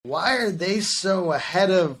Why are they so ahead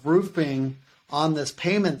of roofing on this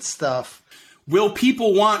payment stuff? Will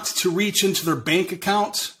people want to reach into their bank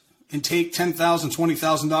accounts and take $10,000,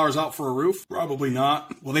 $20,000 out for a roof? Probably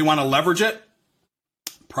not. Will they want to leverage it?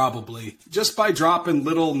 Probably. Just by dropping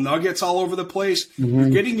little nuggets all over the place, you're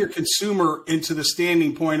getting your consumer into the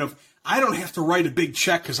standing point of, I don't have to write a big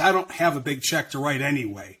check because I don't have a big check to write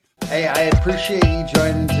anyway. Hey, I appreciate you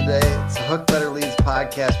joining today. It's the Hook Better Leads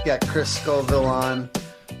podcast. We got Chris Scoville on.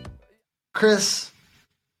 Chris,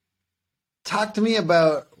 talk to me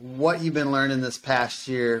about what you've been learning this past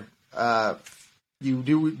year. You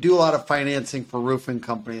do a lot of financing for roofing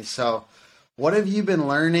companies. So what have you been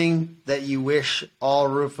learning that you wish all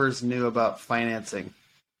roofers knew about financing?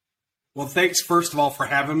 Well, thanks, first of all, for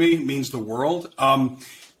having me. It means the world.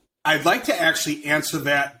 I'd like to actually answer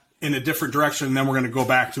that in a different direction, and then we're going to go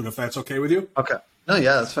back to it, if that's okay with you. Okay. No,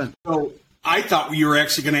 yeah, that's fine. So I thought you were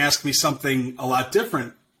actually going to ask me something a lot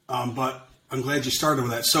different, but I'm glad you started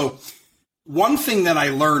with that. So one thing that I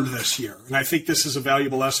learned this year, and I think this is a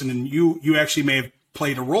valuable lesson, and you actually may have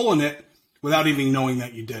played a role in it without even knowing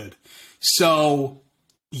that you did. So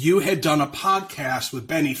you had done a podcast with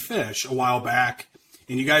Benny Fish a while back,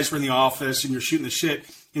 and you guys were in the office, and you're shooting the shit.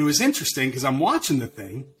 And it was interesting because I'm watching the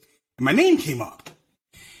thing, and my name came up.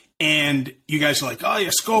 And you guys are like, oh,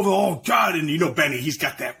 yeah, Scoville, oh, God. And you know Benny, he's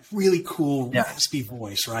got that really cool, raspy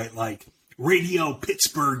voice, right? Like radio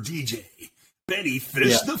Pittsburgh DJ. Benny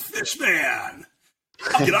Fish, the Fish Man.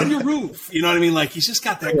 Get on your roof. You know what I mean? Like, he's just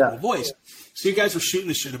got that cool voice. So you guys were shooting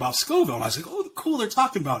the shit about Scoville. And I was like, oh, cool, they're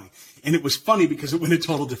talking about it. And it was funny because it went a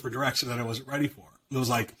total different direction that I wasn't ready for. It was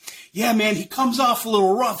like, yeah, man, he comes off a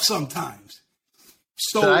little rough sometimes.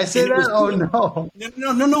 So did I say that? Oh,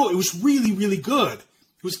 no. No. It was really, really good.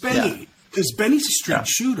 It was Benny, because Benny's a straight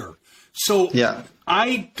shooter. So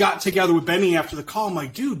I got together with Benny after the call. I'm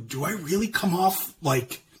like, dude, do I really come off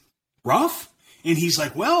like rough? And he's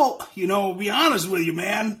like, well, to be honest with you,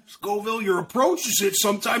 man, Scoville, your approach is it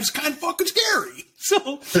sometimes kind of fucking scary.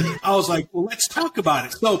 So I was like, well, let's talk about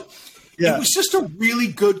it. So it was just a really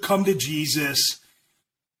good come to Jesus.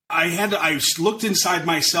 I looked inside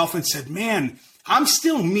myself and said, man, I'm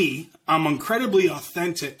still me. I'm incredibly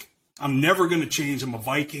authentic. I'm never going to change. I'm a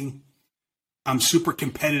Viking. I'm super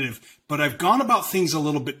competitive, but I've gone about things a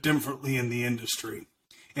little bit differently in the industry.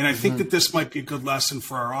 And I think that this might be a good lesson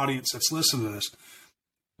for our audience that's listening to this.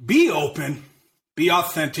 Be open, be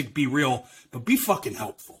authentic, be real, but be fucking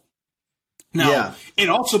helpful. Now, and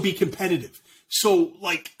also be competitive. So,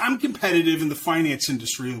 like, I'm competitive in the finance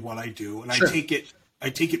industry with what I do, and I take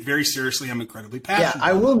it very seriously. I'm incredibly passionate. Yeah,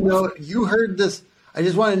 I will note, you heard this. I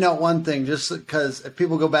just want to note one thing, just because if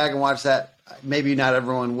people go back and watch that, maybe not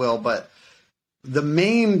everyone will, but the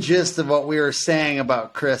main gist of what we were saying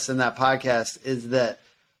about Chris in that podcast is that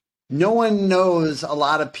no one knows a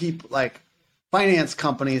lot of people, like finance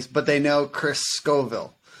companies, but they know Chris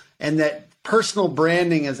Scoville, and that personal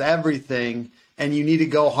branding is everything, and you need to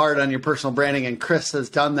go hard on your personal branding. And Chris has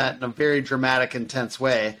done that in a very dramatic, intense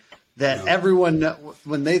way that everyone,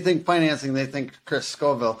 when they think financing, they think Chris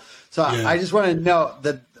Scoville. So I just want to note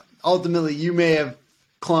that ultimately you may have,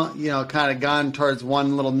 kind of gone towards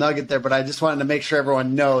one little nugget there, but I just wanted to make sure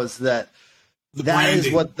everyone knows that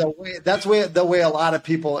is what the way a lot of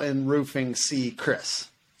people in roofing see Chris.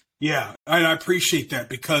 Yeah, and I appreciate that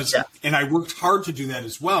because, and I worked hard to do that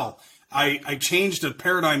as well. I changed a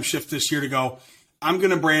paradigm shift this year to go, I'm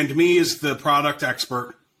going to brand me as the product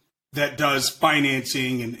expert that does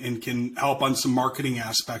financing and can help on some marketing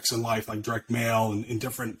aspects in life, like direct mail and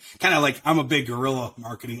different kind of like, I'm a big guerrilla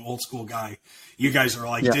marketing, old school guy. You guys are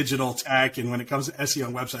like digital tech. And when it comes to SEO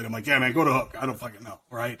and website, I'm like, yeah, man, go to Hook. I don't fucking know.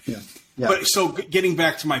 Right. Yeah. But so getting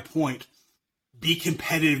back to my point, be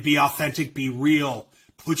competitive, be authentic, be real,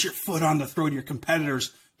 put your foot on the throat of your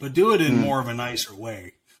competitors, but do it in more of a nicer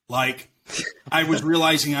way. Like I was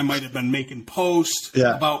realizing I might have been making posts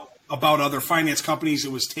about other finance companies.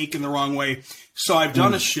 It was taken the wrong way. So I've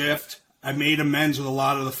done a shift. I made amends with a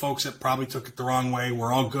lot of the folks that probably took it the wrong way.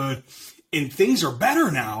 We're all good. And things are better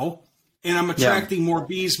now. And I'm attracting more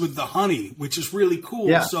bees with the honey, which is really cool.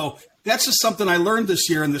 Yeah. So that's just something I learned this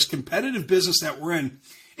year in this competitive business that we're in.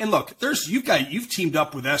 And look, you've teamed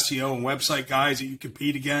up with SEO and website guys that you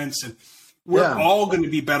compete against. And we're all going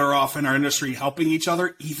to be better off in our industry helping each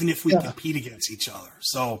other, even if we compete against each other.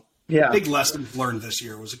 So big lessons learned this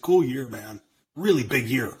year. It was a cool year, man. Really big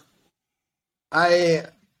year. I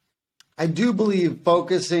do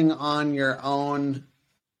focusing on your own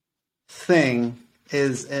thing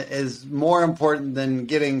is more important than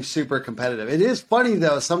getting super competitive. It is funny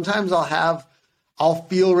though. Sometimes I'll have I'll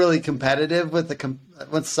feel really competitive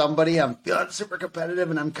with somebody. I'm feeling super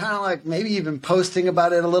competitive, and I'm kind of like maybe even posting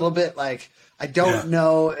about it a little bit. Like, I don't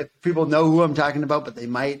know if people know who I'm talking about, but they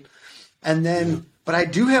might. And then, but I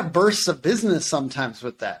do have bursts of business sometimes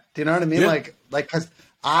with that. Do you know what I mean? Yeah. Like, cause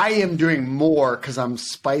I am doing more cause I'm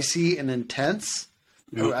spicy and intense.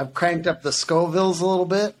 Yeah. I've cranked up the Scovilles a little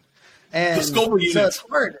bit, and the Scoville units. So it's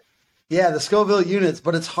hard. Yeah, the Scoville units,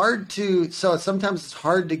 but it's hard so sometimes it's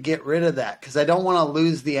hard to get rid of that because I don't want to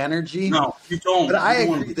lose the energy. No, you don't. But I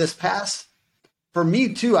agree. For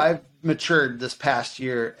me too, I've matured this past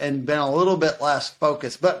year and been a little bit less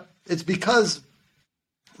focused, but it's because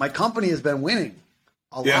my company has been winning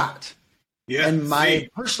a lot. Yeah. And my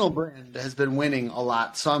personal brand has been winning a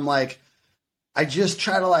lot. So I'm like, I just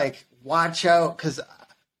try to like watch out because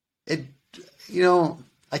it,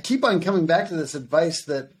 I keep on coming back to this advice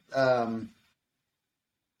that the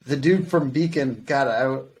dude from Beacon,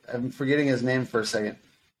 God, I'm forgetting his name for a second.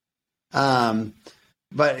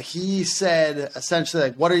 But he said essentially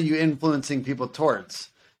like, what are you influencing people towards?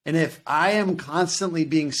 And if I am constantly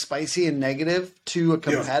being spicy and negative to a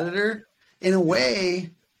competitor, in a way,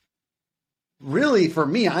 really for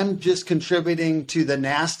me, I'm just contributing to the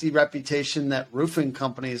nasty reputation that roofing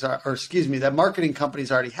companies that marketing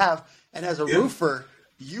companies already have. And as a roofer,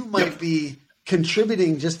 you might be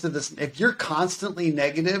contributing just to this. If you're constantly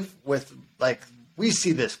negative with, like, we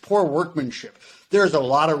see this poor workmanship. There's a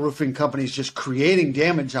lot of roofing companies just creating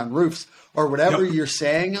damage on roofs or whatever you're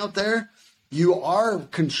saying out there. You are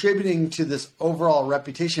contributing to this overall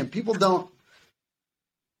reputation. People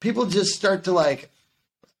just start to like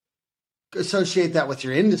associate that with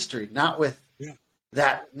your industry, not with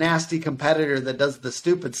that nasty competitor that does the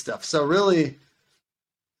stupid stuff. So really,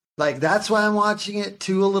 like, that's why I'm watching it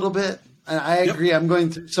too a little bit. And I agree. I'm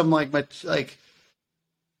going through some like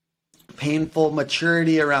painful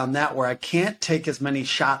maturity around that where I can't take as many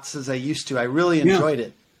shots as I used to. I really enjoyed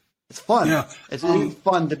it. It's fun. Yeah. It's really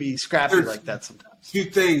fun to be scrappy like that sometimes. Two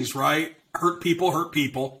things, right? Hurt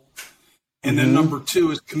people. And then number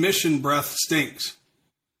two is commission breath stinks.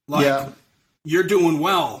 Like, you're doing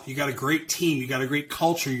well. You got a great team. You got a great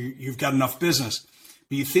culture. You've got enough business.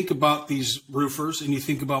 But you think about these roofers and you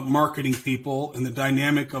think about marketing people and the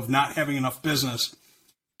dynamic of not having enough business.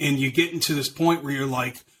 And you get into this point where you're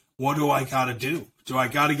like, what do I got to do? Do I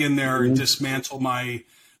got to get in there and dismantle my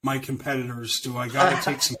competitors? Do I got to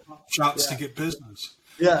take some shots to get business?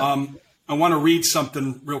 Yeah. I want to read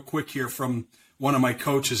something real quick here from one of my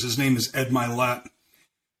coaches. His name is Ed Milet.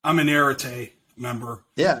 I'm an Arete member.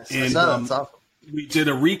 Yeah. And that's awesome. We did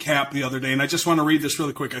a recap the other day, and I just want to read this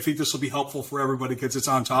really quick. I think this will be helpful for everybody because it's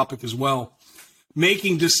on topic as well.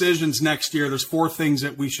 Making decisions next year, there's 4 things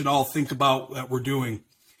that we should all think about that we're doing.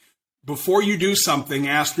 Before you do something,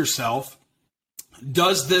 ask yourself,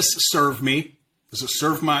 does this serve me? Does it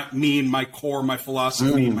serve me and my core, my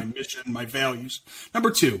philosophy, my mission, my values? Number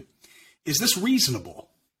 2, is this reasonable?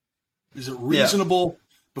 Is it reasonable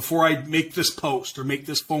before I make this post or make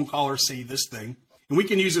this phone call or say this thing? And we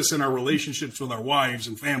can use this in our relationships with our wives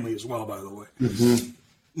and family as well, by the way.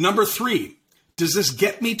 Number 3, does this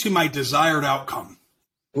get me to my desired outcome?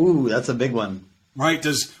 Ooh, that's a big one. Right?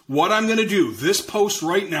 Does what I'm going to do, this post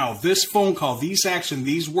right now, this phone call, these action,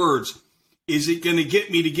 these words, is it going to get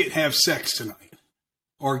me to have sex tonight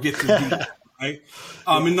or get to D? Right?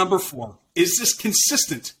 And number 4, is this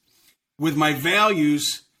consistent with my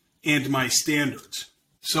values and my standards?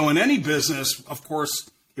 So in any business, of course,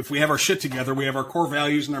 if we have our shit together, we have our core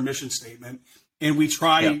values and our mission statement, and we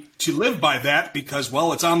try to live by that because,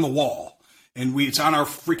 well, it's on the wall and it's on our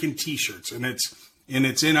freaking T-shirts and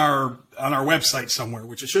it's on our website somewhere,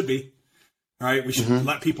 which it should be. Right? We should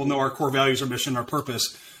let people know our core values, our mission, our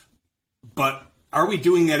purpose. But are we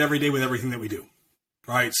doing that every day with everything that we do?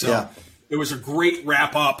 Right? So it was a great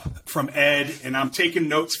wrap up from Ed, and I'm taking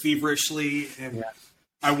notes feverishly, and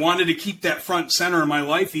I wanted to keep that front and center in my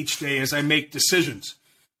life each day as I make decisions.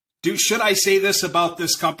 Should I say this about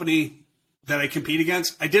this company that I compete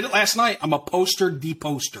against? I did it last night. I'm a poster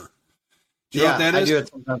deposter. Do you know what that is? I do it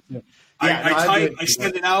sometimes too. I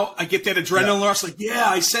send it out. I get that adrenaline rush. Like,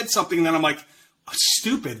 I said something. And then I'm like,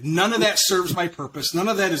 stupid. None of that serves my purpose. None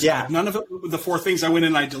of that is good. None of it, the 4 things I went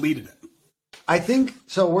in and I deleted it. I think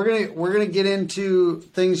so. We're gonna get into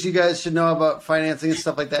things you guys should know about financing and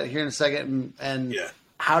stuff like that here in a second, and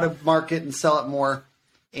how to market and sell it more,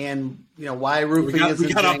 and why roofing isn't.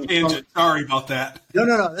 We got off tangent. Sorry about that.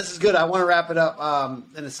 No. This is good. I want to wrap it up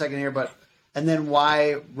in a second here, and then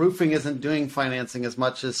why roofing isn't doing financing as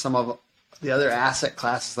much as some of the other asset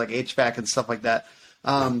classes like HVAC and stuff like that.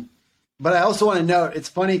 But I also want to note, it's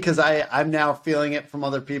funny because I'm now feeling it from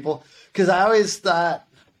other people, because I always thought,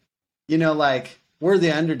 like we're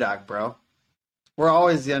the underdog, bro. We're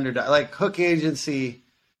always the underdog. Like Hook Agency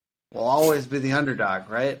will always be the underdog,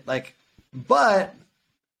 right? Like, but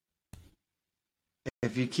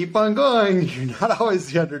if you keep on going, you're not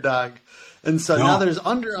always the underdog. And so now there's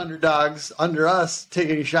underdogs under us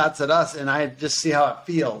taking shots at us, and I just see how it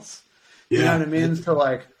feels. You know what I mean? So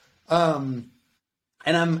like, and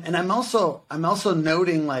I'm also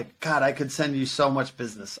noting like, God, I could send you so much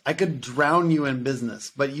business. I could drown you in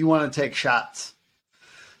business, but you want to take shots.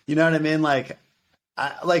 You know what I mean? Like,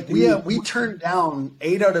 we turned down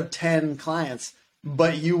 8 out of 10 clients,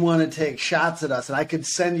 but you want to take shots at us, and I could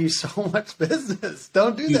send you so much business.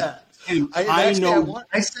 Don't do that. I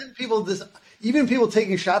send people this, even people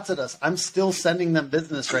taking shots at us. I'm still sending them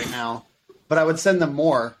business right now, but I would send them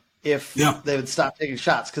more if they would stop taking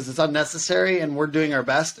shots, because it's unnecessary, and we're doing our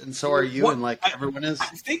best, and so are you, and like everyone is. I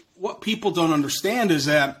think what people don't understand is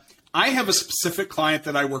that I have a specific client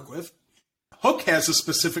that I work with. Hook has a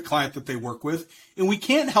specific client that they work with, and we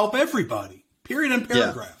can't help everybody, period and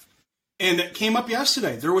paragraph. Yeah. And it came up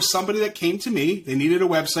yesterday. There was somebody that came to me. They needed a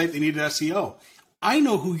website. They needed SEO. I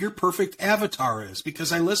know who your perfect avatar is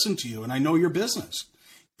because I listen to you and I know your business.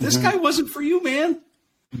 This guy wasn't for you, man.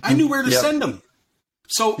 I knew where to send him.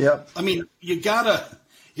 So, I mean, you gotta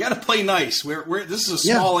play nice. We're this is a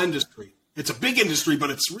small industry. It's a big industry,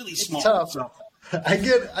 but it's really small. It's tough. So. I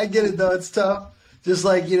get it though. It's tough. Just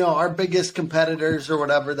like, you know, our biggest competitors or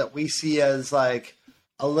whatever that we see as like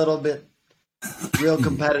a little bit real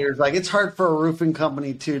competitors. Like, it's hard for a roofing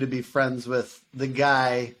company too to be friends with the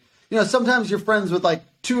guy. You know, sometimes you're friends with like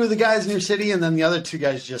 2 of the guys in your city, and then the other 2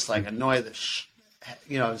 guys just like annoy the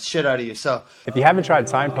shit out of you. So if you haven't tried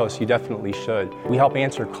Signpost, you definitely should. We help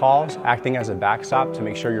answer calls, acting as a backstop to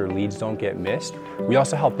make sure your leads don't get missed. We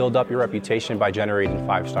also help build up your reputation by generating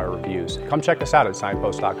 5-star reviews. Come check us out at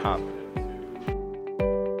signpost.com.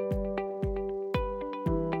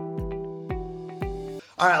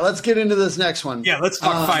 All right, let's get into this next one. Yeah, let's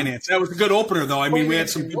talk finance. That was a good opener, though. I mean, we had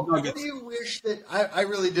some good nuggets. What do you wish that I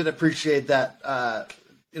really did appreciate that,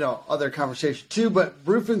 other conversation too, but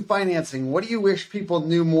roofing financing, what do you wish people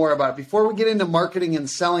knew more about? Before we get into marketing and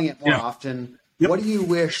selling it more often, what do you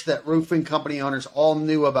wish that roofing company owners all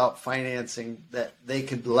knew about financing that they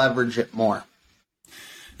could leverage it more?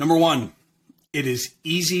 Number 1, it is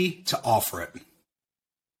easy to offer it.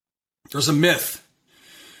 There's a myth.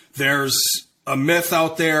 There's a myth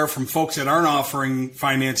out there from folks that aren't offering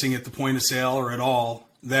financing at the point of sale or at all,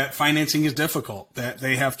 that financing is difficult, that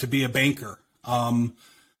they have to be a banker.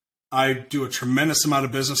 I do a tremendous amount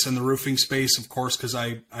of business in the roofing space, of course, because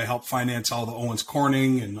I help finance all the Owens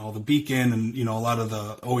Corning and all the Beacon and, you know, a lot of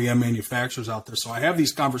the OEM manufacturers out there. So I have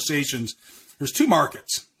these conversations. There's 2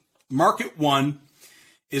 markets. Market 1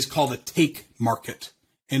 is called a take market.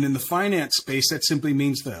 And in the finance space, that simply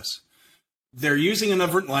means this. They're using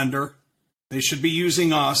another lender. They should be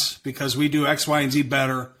using us because we do X, Y, and Z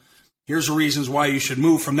better. Here's the reasons why you should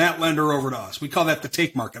move from that lender over to us. We call that the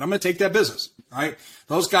take market. I'm going to take that business, right?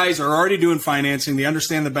 Those guys are already doing financing. They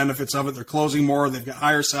understand the benefits of it. They're closing more. They've got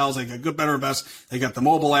higher sales. They got good, better, and best. They got the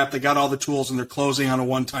mobile app. They got all the tools, and they're closing on a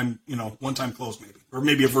one-time close maybe, or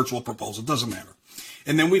maybe a virtual proposal. It doesn't matter.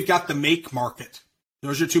 And then we've got the make market.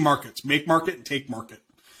 Those are your 2 markets, make market and take market.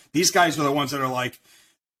 These guys are the ones that are like,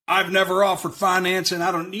 I've never offered finance, and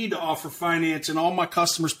I don't need to offer finance, and all my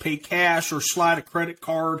customers pay cash or slide a credit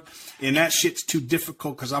card, and that shit's too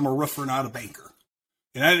difficult because I'm a roofer, not a banker.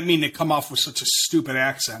 And I didn't mean to come off with such a stupid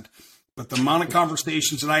accent, but the amount of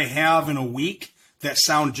conversations that I have in a week that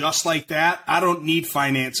sound just like that, I don't need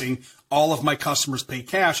financing. All of my customers pay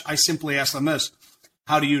cash. I simply ask them this,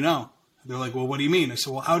 how do you know? They're like, well, what do you mean? I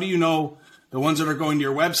said, well, how do you know the ones that are going to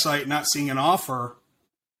your website, not seeing an offer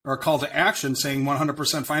or a call to action saying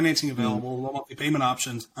 100% financing available, low monthly payment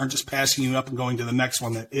options, aren't just passing you up and going to the next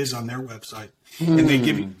one that is on their website? And they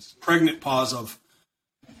give you this pregnant pause of,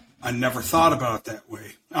 I never thought about it that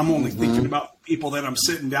way. I'm only thinking about people that I'm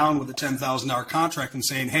sitting down with a $10,000 contract and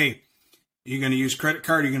saying, hey, you're going to use credit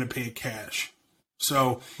card, you're going to pay cash.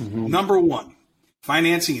 So number 1,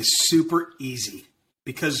 financing is super easy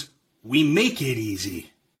because we make it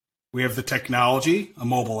easy. We have the technology, a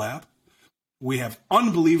mobile app. We have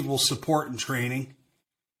unbelievable support and training.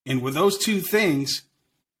 And with those 2 things,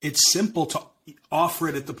 it's simple to offer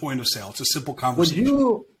it at the point of sale. It's a simple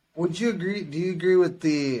conversation. Would you agree? Do you agree with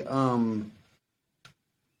the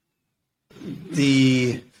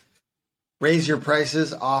raise your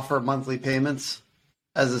prices, offer monthly payments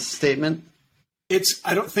as a statement?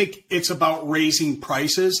 I don't think it's about raising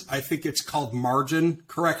prices. I think it's called margin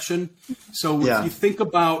correction. So if you think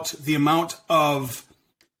about the amount of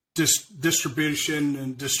distribution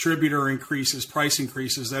and distributor increases, price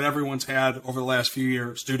increases that everyone's had over the last few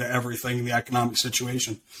years due to everything in the economic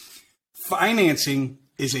situation. Financing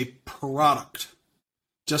is a product,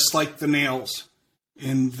 just like the nails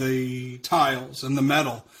and the tiles and the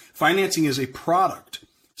metal. Financing is a product.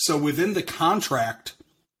 So within the contract,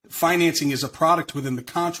 financing is a product within the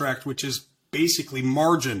contract, which is basically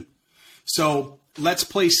margin. So let's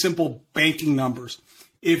play simple banking numbers.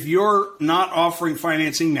 If you're not offering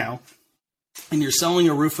financing now and you're selling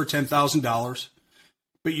a roof for $10,000,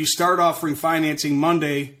 but you start offering financing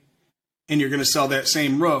Monday and you're going to sell that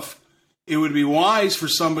same roof, it would be wise for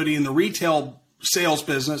somebody in the retail sales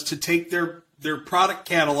business to take their product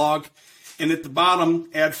catalog and at the bottom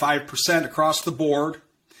add 5% across the board.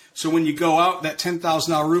 So when you go out, that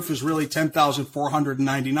 $10,000 roof is really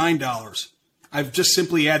 $10,499. I've just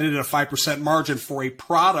simply added a 5% margin for a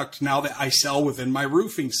product now that I sell within my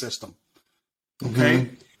roofing system. Okay.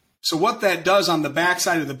 Mm-hmm. So what that does on the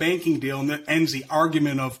backside of the banking deal, and that ends the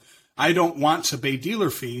argument of, I don't want to pay dealer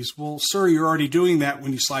fees. Well, sir, you're already doing that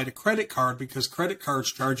when you slide a credit card because credit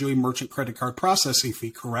cards charge you a merchant credit card processing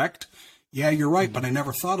fee, correct? Yeah, you're right, but I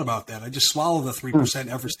never thought about that. I just swallow the 3%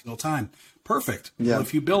 every single time. Perfect. Yeah. Well,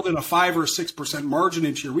 if you build in a 5 or 6% margin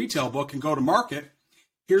into your retail book and go to market,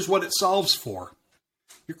 here's what it solves for.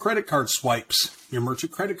 Your credit card swipes, your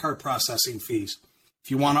merchant credit card processing fees. If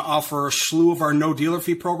you want to offer a slew of our no dealer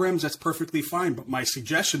fee programs, that's perfectly fine. But my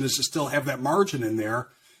suggestion is to still have that margin in there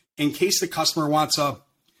in case the customer wants a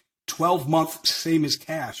 12-month same as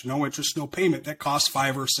cash, no interest, no payment. That costs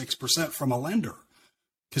 5 or 6% from a lender.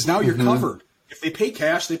 Because now you're covered. If they pay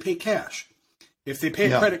cash, they pay cash. If they pay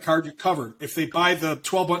a credit card, you're covered. If they buy the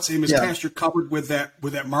 12-month same as cash, you're covered with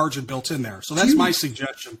that margin built in there. So that's my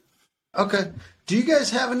suggestion. Okay. Do you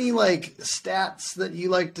guys have any like stats that you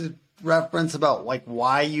like to reference about like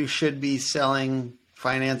why you should be selling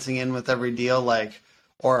financing in with every deal, like,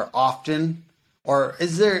 or often, or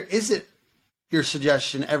is it your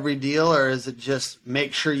suggestion every deal, or is it just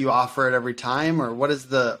make sure you offer it every time, or what is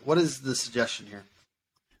the suggestion here?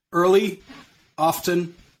 Early,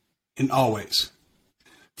 often, and always.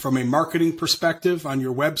 From a marketing perspective on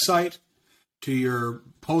your website, to your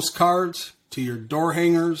postcards, to your door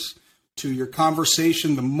hangers, to your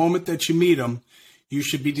conversation, the moment that you meet them, you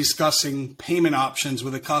should be discussing payment options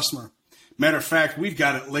with a customer. Matter of fact, we've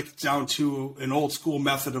got it licked down to an old school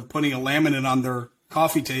method of putting a laminate on their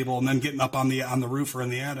coffee table and then getting up on the roof or in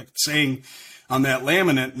the attic, saying on that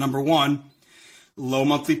laminate, number 1, low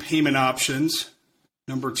monthly payment options.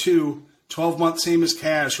 Number 2, 12-month same as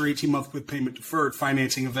cash or 18-month with payment deferred,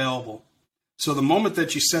 financing available. So the moment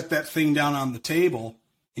that you set that thing down on the table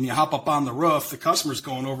and you hop up on the roof, the customer's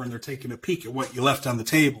going over and they're taking a peek at what you left on the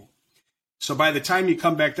table. So by the time you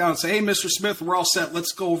come back down and say, hey, Mr. Smith, we're all set.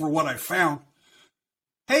 Let's go over what I found.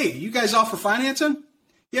 Hey, you guys offer financing?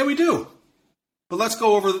 Yeah, we do. But let's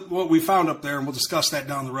go over what we found up there, and we'll discuss that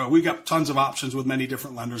down the road. We've got tons of options with many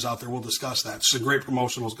different lenders out there. We'll discuss that. It's a great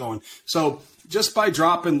promotionals going. So just by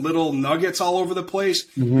dropping little nuggets all over the place,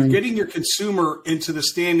 you're getting your consumer into the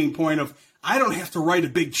standing point of, I don't have to write a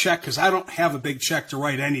big check because I don't have a big check to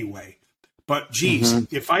write anyway. But, geez,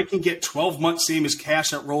 if I can get 12 months same as cash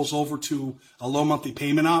that rolls over to a low monthly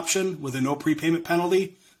payment option with a no prepayment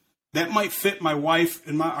penalty, that might fit my wife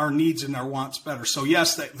and our needs and our wants better. So,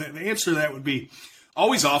 yes, the answer to that would be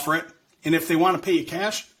always offer it. And if they want to pay you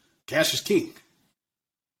cash, cash is king.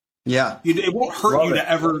 Yeah. It won't hurt you to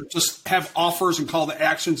ever just have offers and call to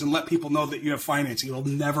actions and let people know that you have financing. It'll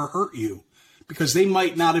never hurt you because they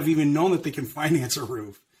might not have even known that they can finance a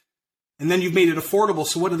roof. And then you've made it affordable.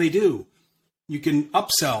 So what do? You can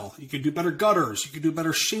upsell. You can do better gutters. You can do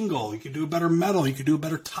better shingle. You can do better metal. You can do a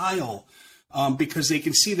better tile because they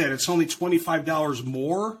can see that it's only $25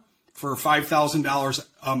 more for $5,000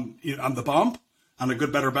 on the bump on a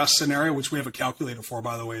good, better, best scenario, which we have a calculator for,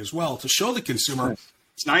 by the way, as well, to show the consumer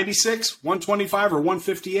it's 96, 125, or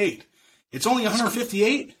 158. It's only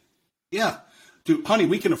 158? Yeah. Dude, honey,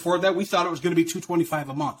 we can afford that. We thought it was going to be $225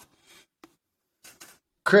 a month.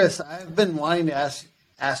 Chris, I've been wanting to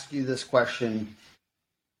ask you this question.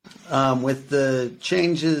 With the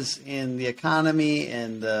changes in the economy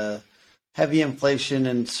and the heavy inflation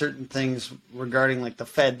and certain things regarding like the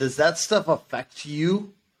Fed, does that stuff affect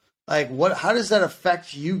you? Like how does that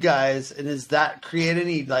affect you guys? And does that create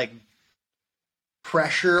any like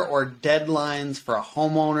pressure or deadlines for a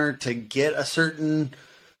homeowner to get a certain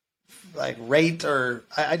like rate, or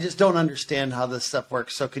I just don't understand how this stuff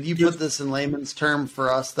works. So could you put this in layman's term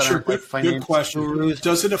for us that aren't like financial good question. Gurus?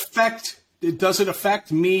 Does it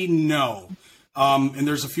affect me? No. And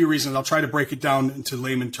there's a few reasons. I'll try to break it down into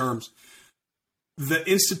layman terms. The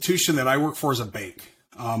institution that I work for is a bank.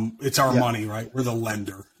 It's our money, right? We're the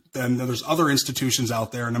lender. Then there's other institutions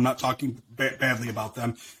out there, and I'm not talking badly about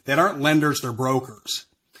them, that aren't lenders, they're brokers.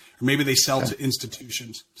 Or maybe they sell to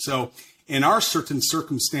institutions. So in our certain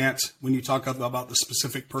circumstance, when you talk about the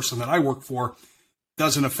specific person that I work for,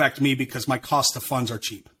 doesn't affect me because my cost of funds are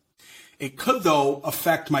cheap. It could, though,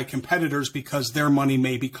 affect my competitors because their money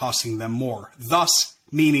may be costing them more, thus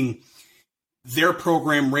meaning their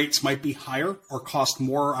program rates might be higher or cost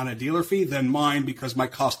more on a dealer fee than mine because my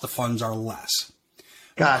cost of funds are less.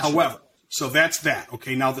 Gotcha. However, so that's that.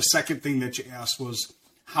 Okay, now the second thing that you asked was,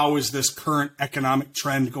 how is this current economic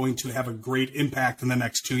trend going to have a great impact in the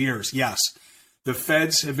next 2 years? Yes. The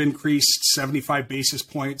Feds have increased 75 basis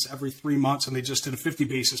points every 3 months, and they just did a 50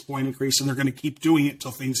 basis point increase, and they're going to keep doing it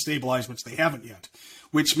until things stabilize, which they haven't yet.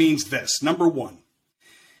 Which means this. Number one,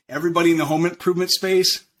 everybody in the home improvement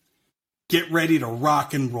space, get ready to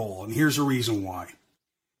rock and roll. And here's the reason why.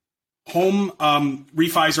 Home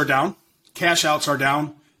refis are down. Cash outs are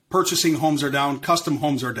down. Purchasing homes are down. Custom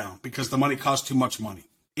homes are down because the money costs too much money.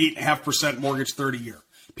 8.5% mortgage 30-year.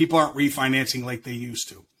 People aren't refinancing like they used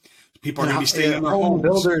to. People are going to be staying in their homes.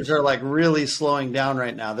 Builders are like really slowing down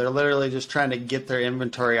right now. They're literally just trying to get their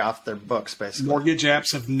inventory off their books, basically. Mortgage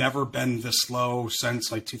apps have never been this slow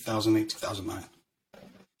since like 2008, 2009.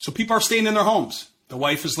 So people are staying in their homes. The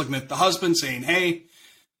wife is looking at the husband saying, hey,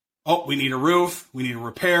 we need a roof, we need a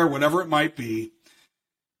repair, whatever it might be.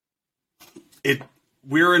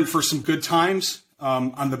 We're in for some good times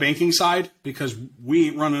on the banking side because we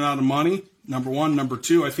ain't running out of money. Number one. Number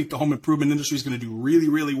two, I think the home improvement industry is going to do really,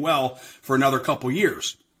 really well for another couple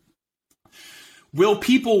years. Will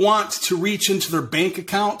people want to reach into their bank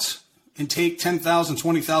accounts and take $10,000,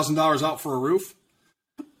 $20,000 out for a roof?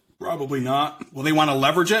 Probably not. Will they want to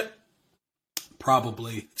leverage it?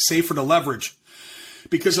 Probably. Safer to leverage.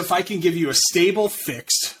 Because if I can give you a stable,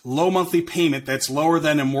 fixed, low monthly payment that's lower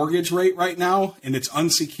than a mortgage rate right now, and it's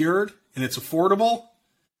unsecured, and it's affordable,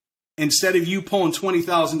 instead of you pulling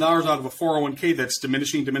 $20,000 out of a 401k that's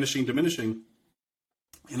diminishing,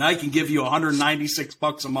 and I can give you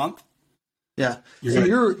 $196 a month. Yeah. So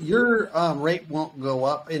your rate won't go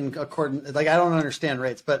up in accordance. Like, I don't understand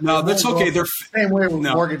rates, but no, that's okay. They're the same way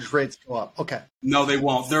mortgage rates go up. Okay. No, they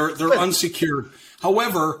won't. They're unsecured.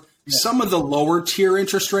 However, some of the lower tier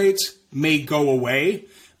interest rates may go away,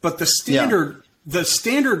 but the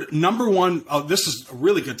standard number one, this is a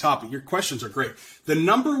really good topic. Your questions are great. The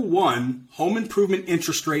number one home improvement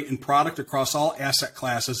interest rate and product across all asset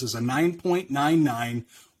classes is a 9.99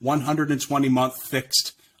 120-month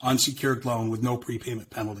fixed unsecured loan with no prepayment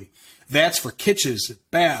penalty. That's for kitchens,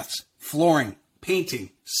 baths, flooring,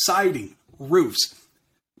 painting, siding, roofs.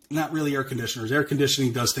 Not really air conditioners. Air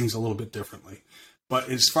conditioning does things a little bit differently. But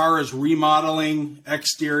as far as remodeling,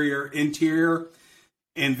 exterior, interior,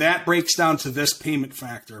 and that breaks down to this payment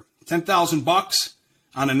factor. $10,000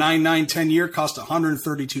 on a 9-9-10 year costs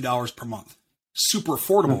 $132 per month. Super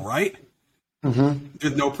affordable, right? Mm-hmm.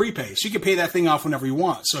 With no prepay. So you can pay that thing off whenever you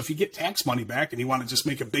want. So if you get tax money back and you want to just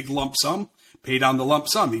make a big lump sum, pay down the lump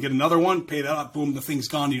sum. You get another one, pay that up, boom, the thing's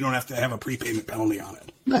gone. You don't have to have a prepayment penalty on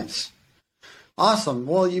it. Nice. Awesome.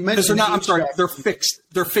 Well, you mentioned they're fixed.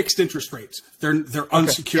 They're fixed interest rates. They're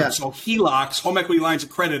unsecured. Yeah. So HELOCs, home equity lines of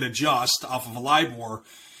credit, adjust off of a LIBOR,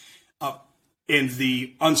 and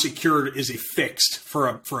the unsecured is a fixed for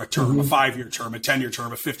a term, a 5-year term, a 10-year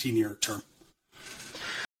term, a 15-year term.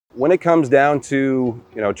 When it comes down to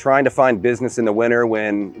trying to find business in the winter,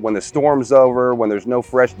 when the storm's over, when there's no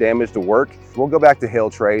fresh damage to work, we'll go back to Hail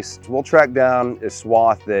Trace. We'll track down a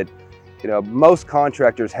swath that most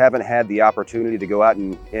contractors haven't had the opportunity to go out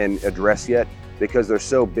and address yet because they're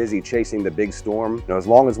so busy chasing the big storm. As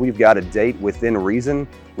long as we've got a date within reason,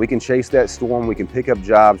 we can chase that storm, we can pick up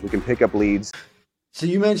jobs, we can pick up leads. So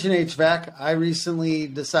you mentioned HVAC. I recently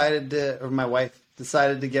my wife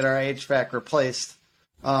decided to get our HVAC replaced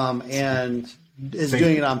and is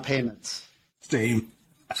doing it on payments. Same.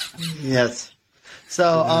 Yes.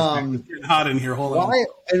 So it's getting hot in here. Hold on.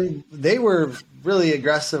 And they were really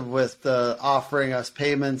aggressive with offering us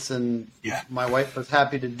payments, and my wife was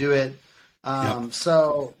happy to do it.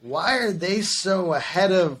 So why are they so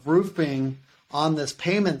ahead of roofing on this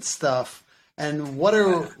payment stuff? And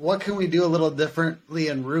what can we do a little differently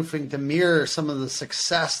in roofing to mirror some of the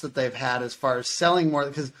success that they've had as far as selling more?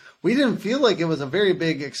 Because we didn't feel like it was a very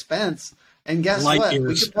big expense. And guess what?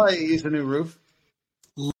 We could probably use a new roof.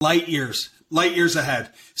 Light years ahead.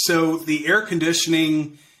 So the air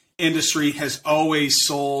conditioning industry has always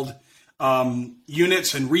sold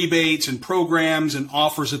units and rebates and programs and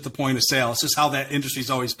offers at the point of sale. This is how that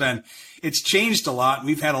industry's always been. It's changed a lot.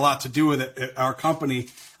 We've had a lot to do with it at our company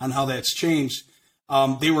on how that's changed.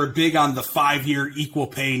 They were big on the 5-year equal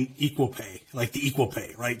pay, like the equal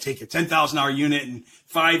pay, right? Take a $10,000 unit in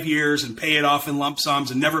 5 years and pay it off in lump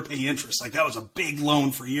sums and never pay interest. Like that was a big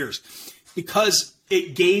loan for years because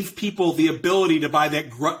it gave people the ability to buy that.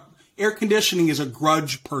 Air conditioning is a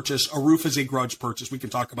grudge purchase. A roof is a grudge purchase. We can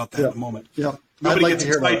talk about that in a moment. Yeah. Nobody gets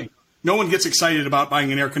excited. No one gets excited about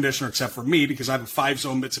buying an air conditioner except for me because I have a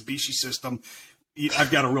 5-zone Mitsubishi system. I've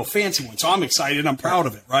got a real fancy one. So I'm excited. I'm proud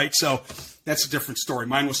of it, right? So that's a different story.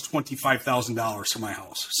 Mine was $25,000 for my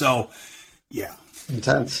house. So, yeah.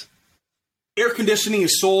 Intense. Air conditioning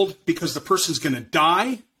is sold because the person's going to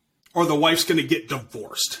die or the wife's going to get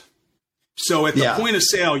divorced. So at the point of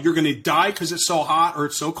sale, you're going to die because it's so hot or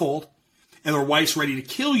it's so cold, and their wife's ready to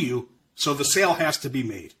kill you, so the sale has to be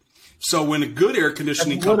made. So when a good air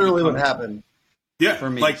conditioning company literally what happened. Yeah, for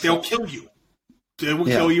me, they'll kill you. They will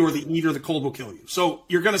kill you, or the heat or the cold will kill you. So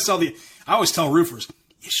you're going to sell I always tell roofers,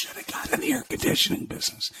 you should have got in the air conditioning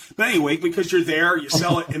business. But anyway, because you're there, you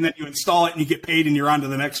sell it, and then you install it, and you get paid, and you're on to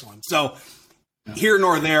the next one. So here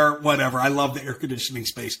nor there, whatever. I love the air conditioning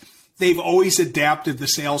space. They've always adapted the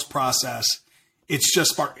sales process. It's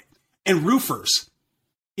just part. And roofers,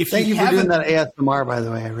 thank you for doing that ASMR, by the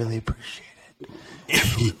way. I really appreciate it.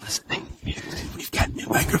 If you're listening, we've got new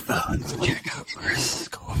microphones. Check out Chris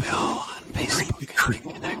Scoville on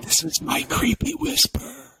Facebook. This is my creepy whisper.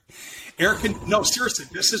 No, seriously,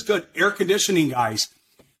 this is good. Air conditioning guys,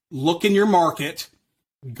 look in your market.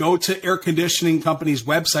 Go to air conditioning companies'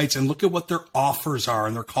 websites and look at what their offers are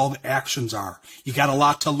and their call to actions are. You got a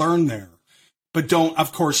lot to learn there. But don't,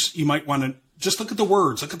 of course, you might want to just look at the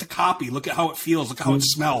words, look at the copy, look at how it feels, look at how it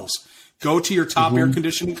smells. Go to your top air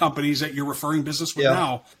conditioning companies that you're referring business with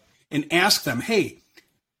now and ask them, hey,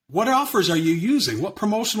 what offers are you using? What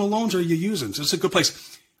promotional loans are you using? So it's a good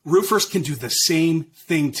place. Roofers can do the same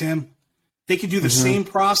thing, Tim. They can do the same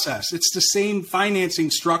process. It's the same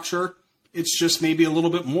financing structure. It's just maybe a little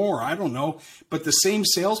bit more. I don't know. But the same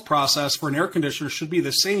sales process for an air conditioner should be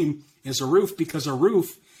the same as a roof because a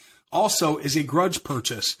roof also is a grudge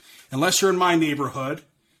purchase. Unless you're in my neighborhood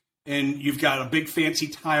and you've got a big fancy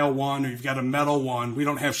tile one or you've got a metal one. We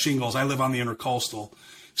don't have shingles. I live on the intercoastal.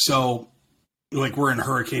 So like we're in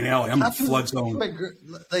Hurricane Alley. I'm in flood zone.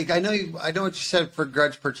 Like I know what you said for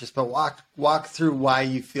grudge purchase, but walk through why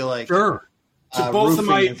you feel like sure. So both of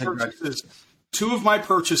my purchases. 2 of my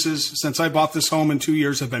purchases since I bought this home in 2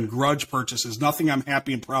 years have been grudge purchases. Nothing I'm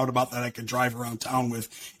happy and proud about that I could drive around town with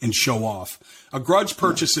and show off. A grudge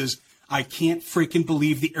purchase is, I can't freaking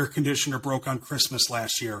believe the air conditioner broke on Christmas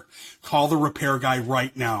last year. Call the repair guy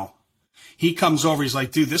right now. He comes over. He's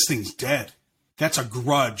like, dude, this thing's dead. That's a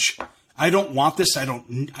grudge. I don't want this.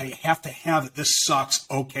 I have to have it. This sucks.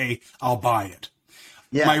 Okay, I'll buy it.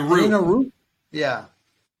 Yeah. My roof. Yeah.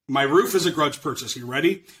 My roof is a grudge purchase. You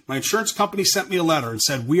ready? My insurance company sent me a letter and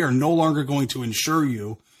said, we are no longer going to insure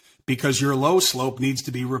you because your low slope needs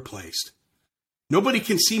to be replaced. Nobody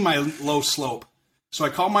can see my low slope. So I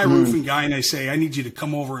call my roofing guy and I say, I need you to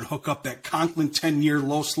come over and hook up that Conklin 10-year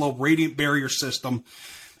low slope radiant barrier system.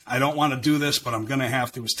 I don't want to do this, but I'm going to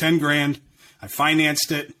have to. It was $10,000. I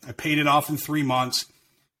financed it. I paid it off in 3 months.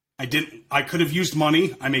 I could have used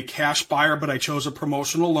money. I'm a cash buyer, but I chose a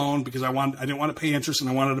promotional loan because I didn't want to pay interest and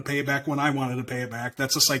I wanted to pay it back when I wanted to pay it back.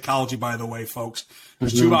 That's a psychology, by the way, folks.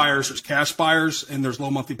 There's 2 buyers. There's cash buyers and there's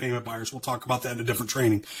low monthly payment buyers. We'll talk about that in a different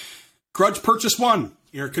training. Grudge purchase 1,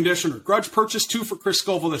 air conditioner. Grudge purchase 2 for Chris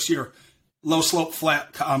Scoville this year. Low slope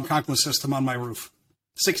flat Conklin system on my roof.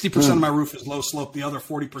 60% of my roof is low slope. The other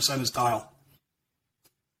 40% is tile.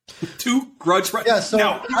 2 grudge. Yeah. So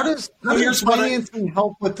now, how does financing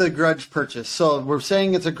help with the grudge purchase? So we're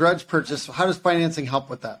saying it's a grudge purchase. How does financing help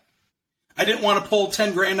with that? I didn't want to pull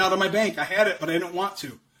 $10,000 out of my bank. I had it, but I didn't want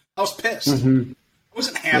to. I was pissed. I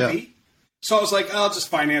wasn't happy. Yeah. So I was like, I'll just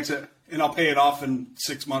finance it and I'll pay it off in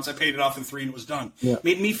 6 months. I paid it off in 3 and it was done. Yeah.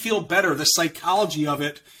 Made me feel better. The psychology of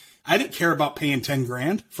it. I didn't care about paying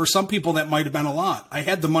 $10,000. For some people, that might have been a lot. I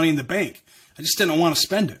had the money in the bank. I just didn't want to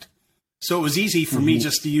spend it. So it was easy for me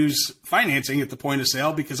just to use financing at the point of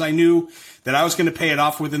sale because I knew that I was going to pay it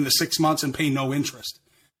off within the 6 months and pay no interest.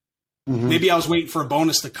 Maybe I was waiting for a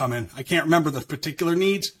bonus to come in. I can't remember the particular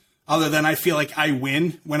needs other than I feel like I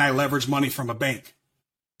win when I leverage money from a bank.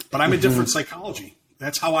 But I'm a different psychology.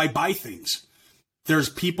 That's how I buy things. There's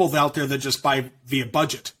people out there that just buy via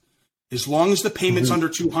budget. As long as the payment's under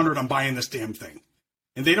 $200, I'm buying this damn thing.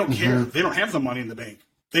 And they don't care. They don't have the money in the bank.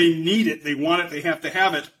 They need it. They want it. They have to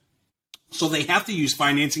have it. So they have to use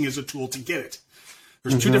financing as a tool to get it.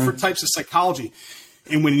 There's 2 different types of psychology.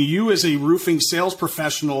 And when you as a roofing sales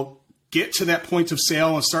professional get to that point of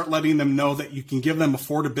sale and start letting them know that you can give them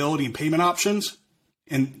affordability and payment options,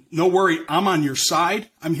 And no worry, I'm on your side.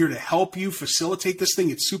 I'm here to help you facilitate this thing.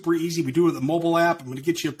 It's super easy. We do it with a mobile app. I'm going to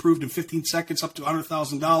get you approved in 15 seconds up to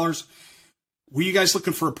 $100,000. Were you guys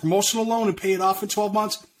looking for a promotional loan and pay it off in 12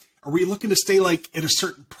 months? Or were you looking to stay like at a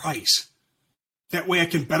certain price? That way I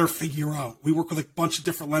can better figure out. We work with a bunch of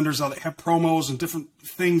different lenders out that have promos and different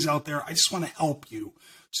things out there. I just want to help you.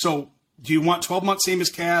 So do you want 12 months same as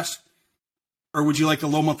cash? Or would you like a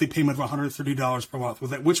low monthly payment of $130 per month?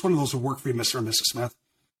 Which one of those would work for you, Mr. and Mrs. Smith?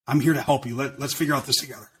 I'm here to help you. Let's figure out this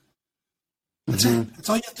together. That's it. That's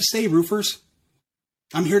all you have to say, roofers.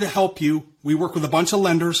 I'm here to help you. We work with a bunch of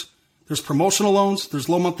lenders. There's promotional loans. There's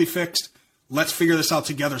low monthly fixed. Let's figure this out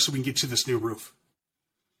together so we can get you this new roof.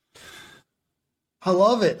 I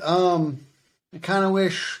love it. I kind of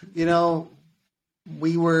wish,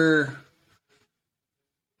 we were.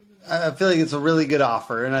 I feel like it's a really good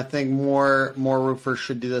offer, and I think more roofers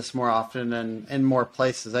should do this more often and in more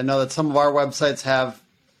places. I know that some of our websites have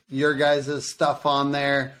your guys' stuff on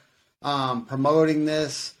there promoting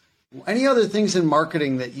this. Any other things in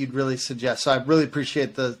marketing that you'd really suggest? So I really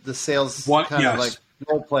appreciate the sales of like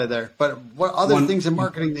role play there. But what other things in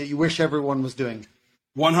marketing that you wish everyone was doing?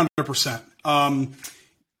 100%.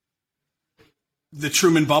 The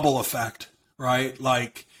Truman Bubble effect, right?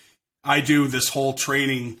 Like I do this whole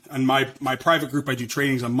training on my private group. I do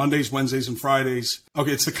trainings on Mondays, Wednesdays, and Fridays.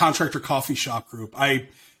 Okay, it's the Contractor Coffee Shop group. I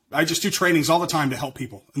just do trainings all the time to help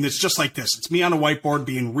people. And it's just like this. It's me on a whiteboard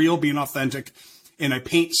being real, being authentic, and I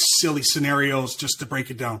paint silly scenarios just to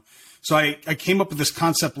break it down. So I came up with this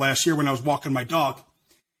concept last year when I was walking my dog.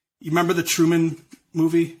 You remember the Truman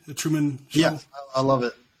movie, the Truman Show? Yeah, I love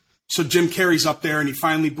it. So Jim Carrey's up there and he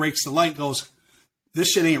finally breaks the light and goes,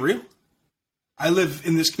 this shit ain't real. I live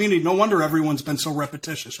in this community. No wonder everyone's been so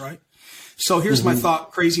repetitious, right? So here's my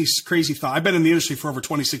thought, crazy thought. I've been in the industry for over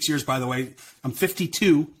 26 years, by the way. I'm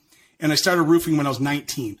 52, and I started roofing when I was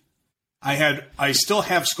 19. I still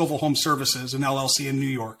have Scoville Home Services, an LLC in New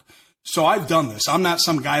York. So I've done this. I'm not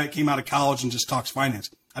some guy that came out of college and just talks finance.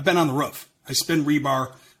 I've been on the roof. I spin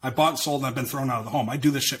rebar. I bought and sold, and I've been thrown out of the home. I do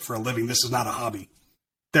this shit for a living. This is not a hobby.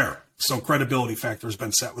 There. So credibility factor has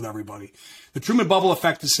been set with everybody. The Truman Bubble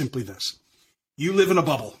effect is simply this. You live in a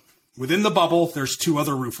bubble. Within the bubble, there's 2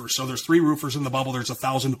 other roofers. So there's 3 roofers in the bubble. There's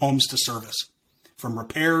 1,000 homes to service. From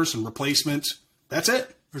repairs and replacements. That's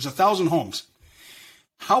it. There's 1,000 homes.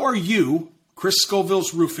 How are you, Chris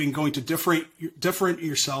Scoville's Roofing, going to differentiate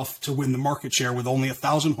yourself to win the market share with only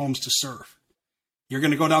 1,000 homes to serve? You're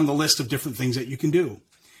going to go down the list of different things that you can do.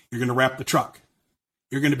 You're going to wrap the truck.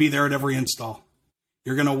 You're going to be there at every install.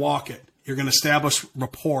 You're going to walk it. You're going to establish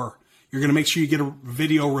rapport. You're going to make sure you get a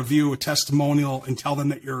video review, a testimonial, and tell them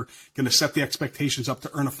that you're going to set the expectations up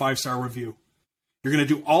to earn a 5-star review. You're going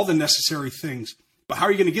to do all the necessary things. But how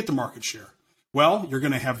are you going to get the market share? Well, you're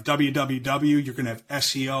going to have www, you're going to have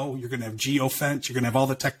SEO, you're going to have geofence, you're going to have all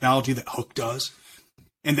the technology that Hook does.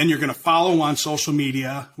 And then you're going to follow on social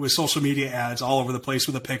media with social media ads all over the place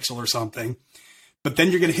with a pixel or something. But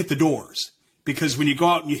then you're going to hit the doors. Because when you go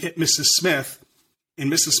out and you hit Mrs. Smith, and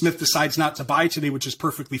Mrs. Smith decides not to buy today, which is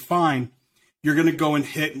perfectly fine, you're going to go and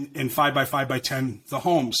hit in 5x5x10 the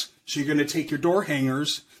homes. So you're going to take your door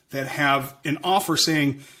hangers that have an offer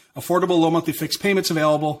saying affordable low monthly fixed payments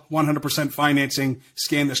available, 100% financing,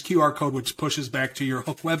 scan this QR code, which pushes back to your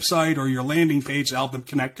Hook website or your landing page to help them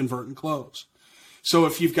connect, convert, and close. So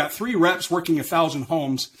if you've got 3 reps working 1,000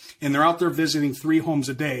 homes and they're out there visiting 3 homes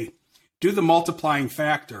a day, do the multiplying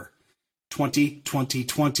factor. 20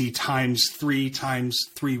 times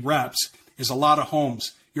 3 reps is a lot of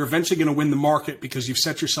homes. You're eventually going to win the market because you've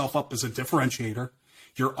set yourself up as a differentiator.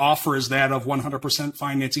 Your offer is that of 100%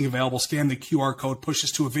 financing available. Scan the QR code,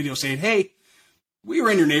 pushes to a video saying, hey, we were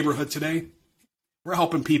in your neighborhood today. We're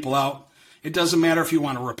helping people out. It doesn't matter if you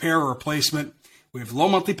want a repair or replacement. We have low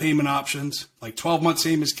monthly payment options, like 12 months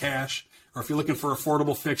same as cash. Or if you're looking for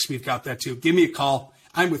affordable fix, we've got that too. Give me a call.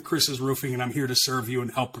 I'm with Chris's Roofing, and I'm here to serve you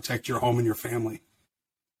and help protect your home and your family.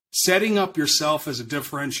 Setting up yourself as a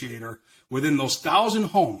differentiator within those 1,000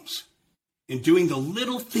 homes and doing the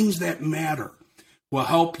little things that matter will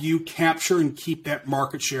help you capture and keep that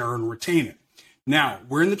market share and retain it. Now,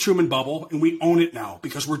 we're in the Truman Bubble, and we own it now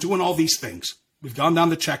because we're doing all these things. We've gone down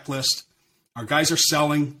the checklist. Our guys are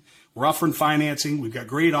selling. We're offering financing. We've got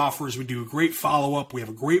great offers. We do a great follow-up. We have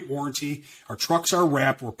a great warranty. Our trucks are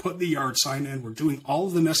wrapped. We're putting the yard sign in. We're doing all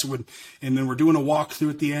of the necessary. And then we're doing a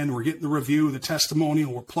walkthrough at the end. We're getting the review, the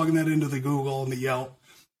testimonial. We're plugging that into the Google and the Yelp.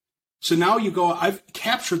 So now you go, I've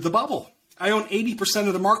captured the bubble. I own 80%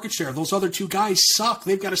 of the market share. Those other 2 guys suck.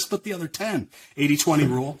 They've got to split the other 10. 80-20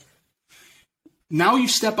 rule. Now you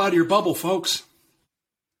step out of your bubble, folks,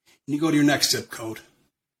 and you go to your next zip code.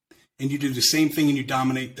 and you do the same thing and you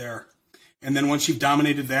dominate there. And then once you've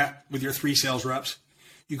dominated that with your 3 sales reps,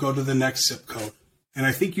 you go to the next zip code. And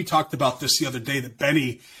I think you talked about this the other day, that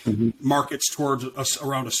Benny markets towards us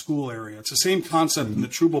around a school area. It's the same concept in the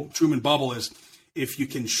Truman bubble is if you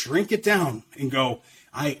can shrink it down and go,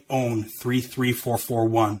 I own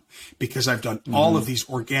 33441 because I've done all of these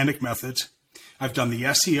organic methods. I've done the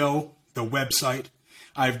SEO, the website.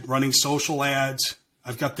 I'm running social ads.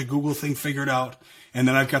 I've got the Google thing figured out. And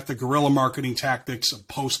then I've got the guerrilla marketing tactics of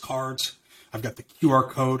postcards. I've got the QR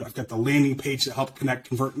code. I've got the landing page to help connect,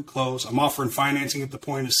 convert, and close. I'm offering financing at the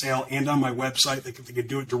point of sale and on my website. They can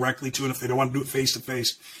do it directly to it if they don't want to do it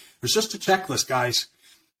face-to-face. There's just a checklist, guys.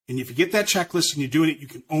 And if you get that checklist and you're doing it, you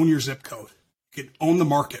can own your zip code. You can own the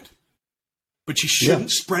market. But you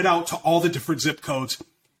shouldn't spread out to all the different zip codes.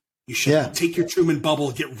 You should take your Truman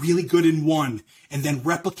bubble, get really good in one, and then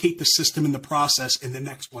replicate the system in the process in the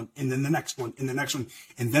next one, and then the next one, and the next one.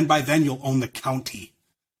 And then by then, you'll own the county.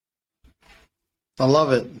 I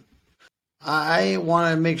love it. I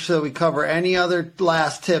want to make sure that we cover any other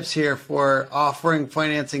last tips here for offering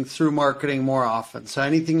financing through marketing more often. So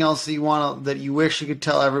anything else that you want that you wish you could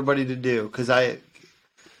tell everybody to do? Because I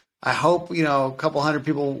hope, a couple hundred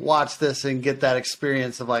people watch this and get that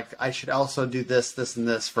experience of like, I should also do this, this, and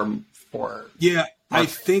this for. Yeah, I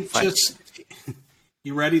think just,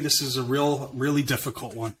 you ready? This is a really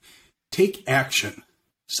difficult one. Take action.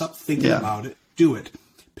 Stop thinking about it. Do it.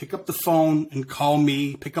 Pick up the phone and call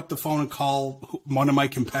me. Pick up the phone and call one of my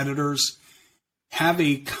competitors. Have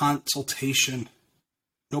a consultation.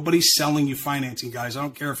 Nobody's selling you financing, guys. I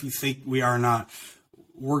don't care if you think we are or not.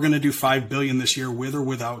 We're going to do $5 billion this year with or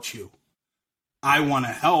without you. I want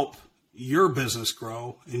to help your business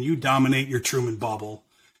grow and you dominate your Truman bubble.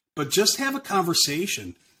 But just have a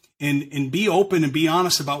conversation and be open and be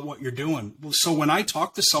honest about what you're doing. So when I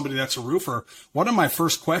talk to somebody that's a roofer, one of my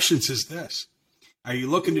first questions is this. Are you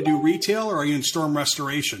looking to do retail or are you in storm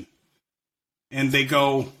restoration? And they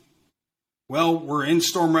go, well, we're in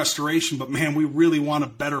storm restoration, but man, we really want a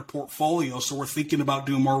better portfolio. So we're thinking about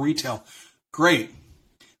doing more retail. Great.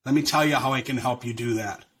 Let me tell you how I can help you do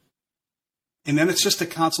that. And then it's just a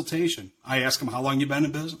consultation. I ask them, how long you been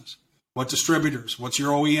in business? What distributors? What's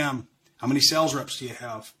your OEM? How many sales reps do you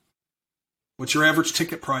have? What's your average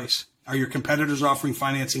ticket price? Are your competitors offering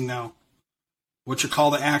financing now? What's your call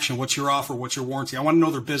to action? What's your offer? What's your warranty? I want to know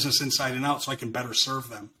their business inside and out so I can better serve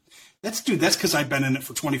them. That's because I've been in it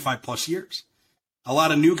for 25 plus years. A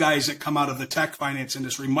lot of new guys that come out of the tech finance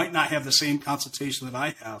industry might not have the same consultation that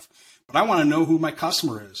I have, but I want to know who my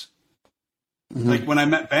customer is. Like when I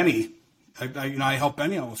met Benny, I helped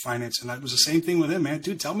Benny out with finance, and it was the same thing with him, man.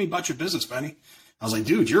 Dude, tell me about your business, Benny. I was like,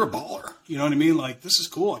 dude, you're a baller. You know what I mean? Like, this is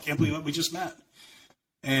cool. I can't believe that we just met.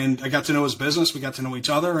 And I got to know his business. We got to know each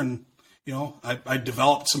other, and I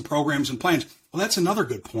developed some programs and plans. Well, that's another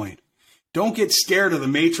good point. Don't get scared of the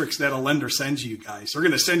matrix that a lender sends you guys. They're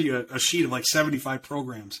going to send you a sheet of like 75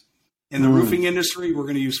 programs. In the roofing industry, we're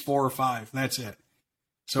going to use 4 or 5. And that's it.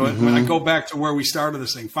 So when I go back to where we started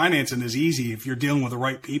this thing, financing is easy if you're dealing with the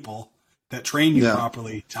right people that train you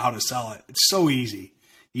properly to how to sell it. It's so easy.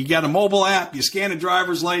 You got a mobile app, you scan a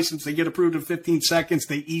driver's license, they get approved in 15 seconds,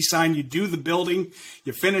 they e-sign, you do the building,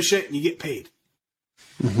 you finish it, and you get paid.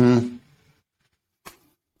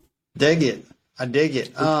 Dig it. I dig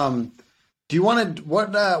it. Do you want to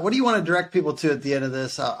what do you want to direct people to at the end of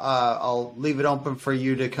this? I'll leave it open for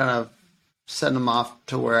you to kind of send them off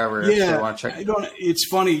to wherever if they want to check. It's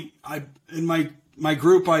funny. In my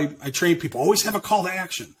group, I train people. Always have a call to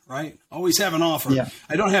action, right? Always have an offer. Yeah.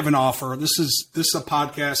 I don't have an offer. This is a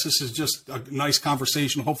podcast. This is just a nice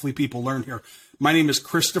conversation. Hopefully people learn here. My name is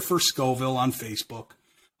Christopher Scoville on Facebook.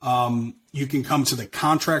 You can come to the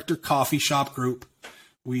Contractor Coffee Shop group.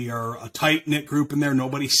 We are a tight-knit group in there.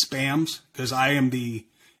 Nobody spams because I am the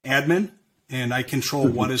admin and I control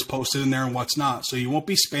what is posted in there and what's not. So you won't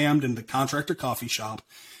be spammed in the Contractor Coffee Shop.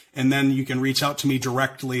 And then you can reach out to me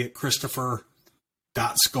directly at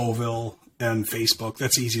Christopher.Scoville and Facebook.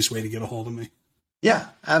 That's the easiest way to get a hold of me. Yeah,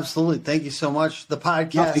 absolutely. Thank you so much. The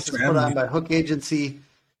podcast is put on by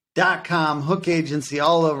hookagency.com, Hook Agency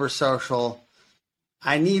all over social.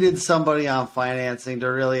 I needed somebody on financing to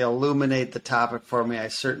really illuminate the topic for me. I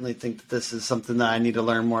certainly think that this is something that I need to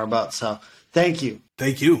learn more about. So thank you.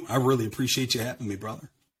 Thank you. I really appreciate you having me, brother.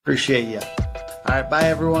 Appreciate you. All right. Bye,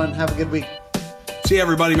 everyone. Have a good week. See you,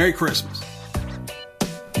 everybody. Merry Christmas.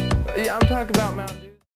 Yeah, I'm talking about Mountain Dew.